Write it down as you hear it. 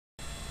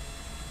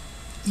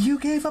You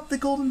gave up the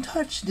golden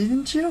touch,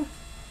 didn't you?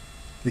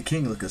 The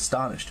king looked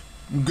astonished.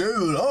 Gave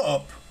it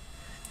up?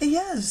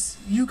 Yes,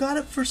 you got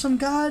it for some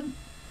god.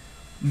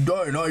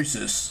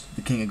 Dionysus,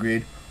 the king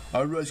agreed.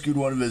 I rescued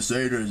one of his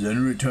satyrs, and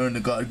in return the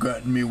god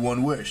granted me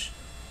one wish.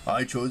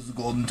 I chose the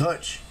golden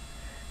touch.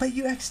 But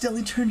you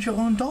accidentally turned your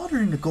own daughter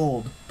into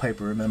gold,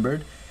 Piper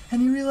remembered,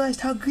 and you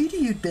realized how greedy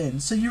you'd been,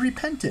 so you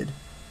repented.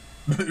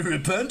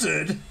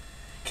 Repented?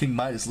 King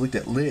Midas looked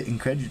at Lit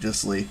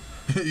incredulously.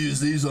 You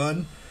see,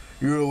 son,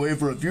 you're away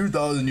for a few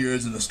thousand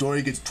years and the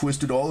story gets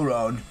twisted all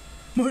around.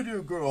 My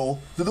dear girl,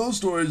 did those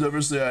stories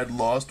ever say I'd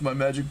lost my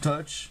magic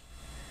touch?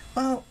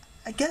 Well,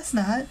 I guess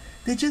not.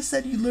 They just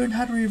said you learned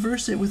how to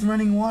reverse it with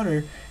running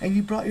water, and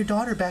you brought your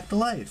daughter back to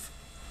life.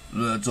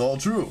 That's all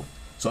true.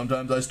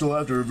 Sometimes I still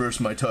have to reverse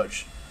my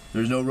touch.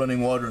 There's no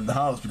running water in the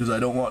house because I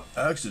don't want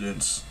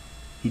accidents.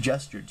 He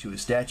gestured to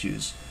his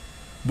statues.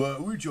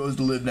 But we chose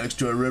to live next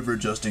to a river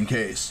just in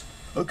case.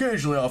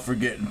 Occasionally I'll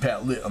forget and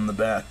pat Lit on the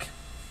back.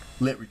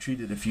 Lit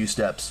retreated a few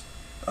steps.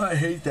 I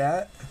hate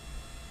that.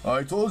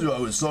 I told you I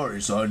was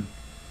sorry, son.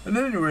 At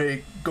any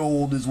rate,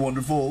 gold is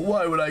wonderful.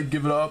 Why would I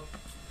give it up?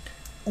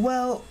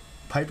 Well,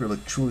 Piper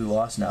looked truly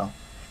lost now.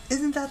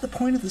 Isn't that the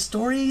point of the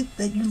story?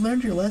 That you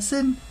learned your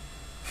lesson?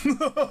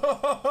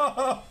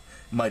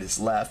 Midas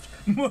laughed.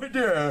 My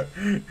dear,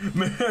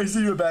 may I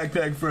see your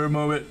backpack for a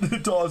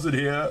moment? Toss it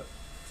here.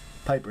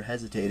 Piper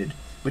hesitated,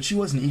 but she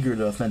wasn't eager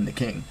to offend the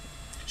king.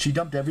 She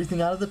dumped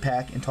everything out of the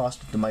pack and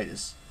tossed it to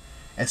Midas.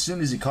 As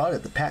soon as he caught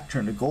it, the pack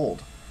turned to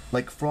gold,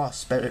 like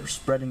frost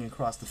spreading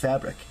across the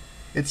fabric.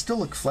 It still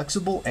looked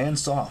flexible and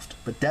soft,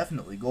 but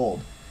definitely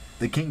gold.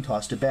 The king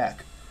tossed it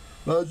back.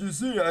 As you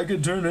see, I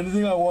can turn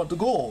anything I want to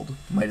gold,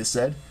 Midas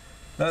said.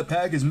 That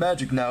pack is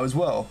magic now as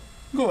well.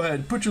 Go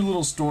ahead, put your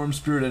little storm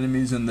spirit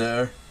enemies in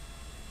there.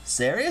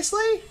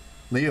 Seriously?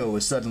 Leo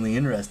was suddenly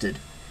interested.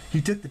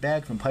 He took the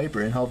bag from Piper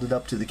and held it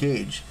up to the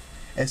cage.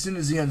 As soon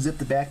as he unzipped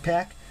the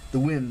backpack, the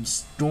wind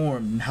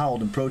stormed and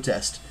howled in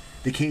protest.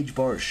 The cage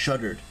bars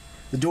shuddered.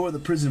 The door of the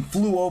prison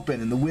flew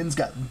open and the winds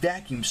got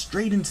vacuumed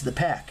straight into the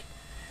pack.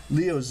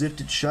 Leo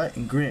zipped it shut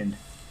and grinned.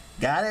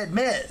 Gotta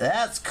admit,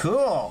 that's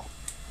cool.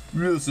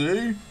 You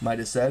see,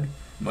 Midas said.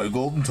 My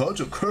golden touch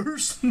a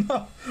curse?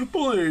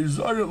 Please,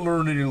 I didn't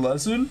learn any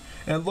lesson,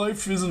 and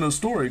life isn't a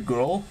story,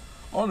 girl.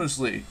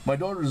 Honestly, my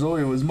daughter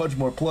Zoe was much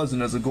more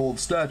pleasant as a gold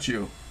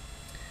statue.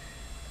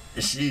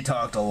 She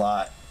talked a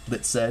lot,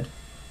 Lit said.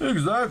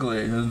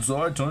 Exactly, and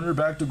so I turned her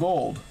back to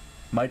gold.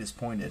 Midas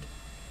pointed.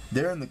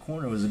 There in the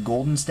corner was a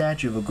golden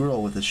statue of a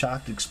girl with a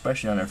shocked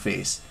expression on her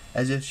face,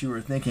 as if she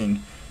were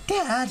thinking,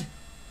 Dad!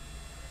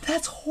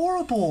 That's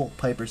horrible,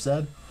 Piper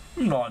said.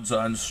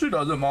 Nonsense, she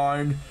doesn't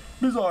mind.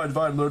 Besides, if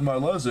I'd learned my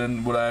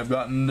lesson, would I have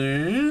gotten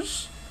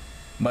these?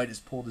 Midas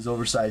pulled his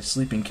oversized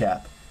sleeping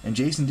cap, and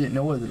Jason didn't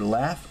know whether to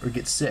laugh or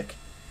get sick.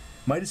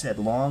 Midas had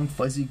long,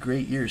 fuzzy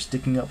gray ears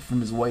sticking up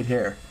from his white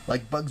hair,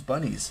 like Bugs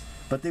Bunny's,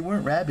 but they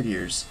weren't rabbit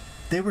ears.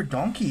 They were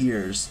donkey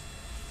ears.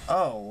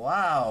 Oh,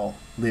 wow,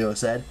 Leo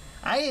said.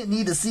 I didn't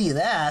need to see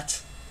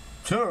that.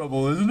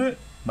 Terrible, isn't it?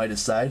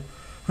 Midas sighed.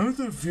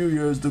 After a few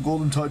years the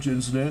Golden Touch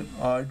incident,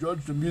 I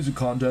judged a music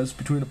contest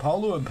between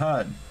Apollo and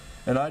Pan,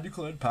 and I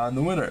declared Pan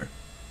the winner.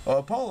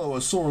 Apollo,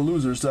 a sore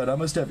loser, said I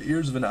must have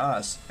ears of an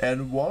ass,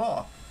 and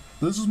voila!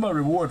 This is my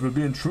reward for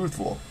being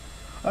truthful.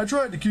 I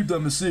tried to keep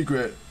them a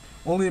secret.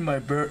 Only my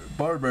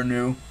barber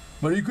knew,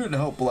 but he couldn't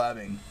help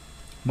blabbing.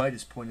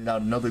 Midas pointed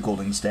out another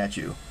golden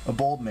statue, a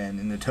bald man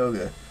in a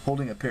toga,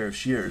 holding a pair of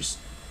shears.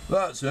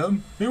 That's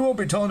him. He won't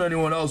be telling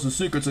anyone else his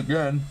secrets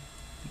again.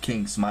 The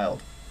king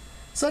smiled.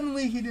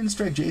 Suddenly he didn't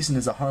strike Jason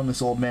as a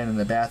harmless old man in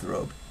a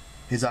bathrobe.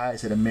 His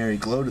eyes had a merry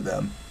glow to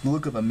them, the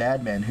look of a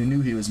madman who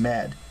knew he was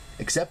mad,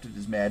 accepted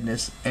his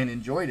madness, and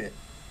enjoyed it.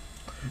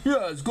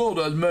 Yes, gold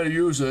has many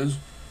uses.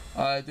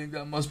 I think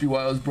that must be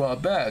why it was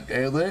brought back,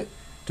 eh, Lit?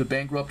 To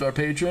bankrupt our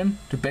patron?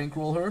 To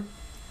bankroll her?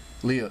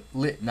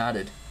 Lit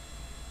nodded.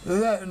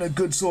 That and a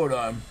good sword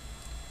arm.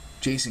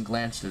 Jason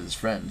glanced at his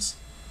friends.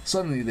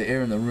 Suddenly the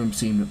air in the room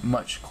seemed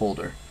much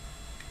colder.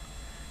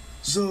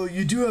 So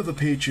you do have a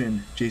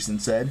patron, Jason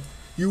said.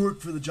 You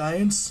work for the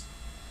giants?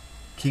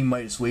 King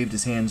Midas waved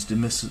his hands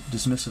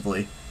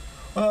dismissively.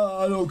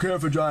 I don't care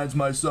for giants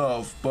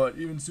myself, but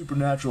even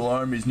supernatural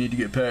armies need to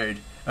get paid,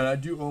 and I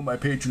do owe my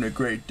patron a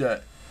great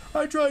debt.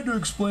 I tried to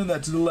explain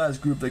that to the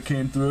last group that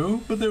came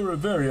through, but they were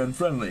very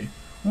unfriendly.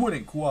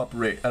 Wouldn't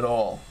cooperate at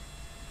all.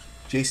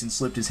 Jason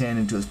slipped his hand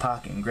into his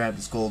pocket and grabbed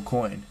his gold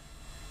coin.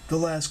 The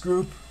last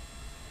group?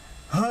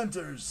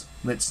 Hunters,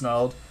 Lit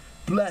snarled.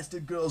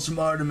 Blasted girls from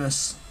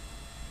Artemis.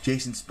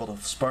 Jason spilled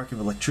a spark of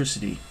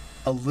electricity.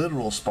 A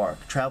literal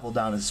spark traveled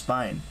down his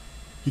spine.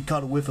 He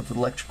caught a whiff of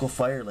electrical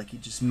fire like he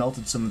just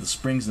melted some of the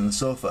springs in the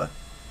sofa.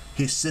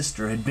 His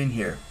sister had been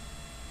here.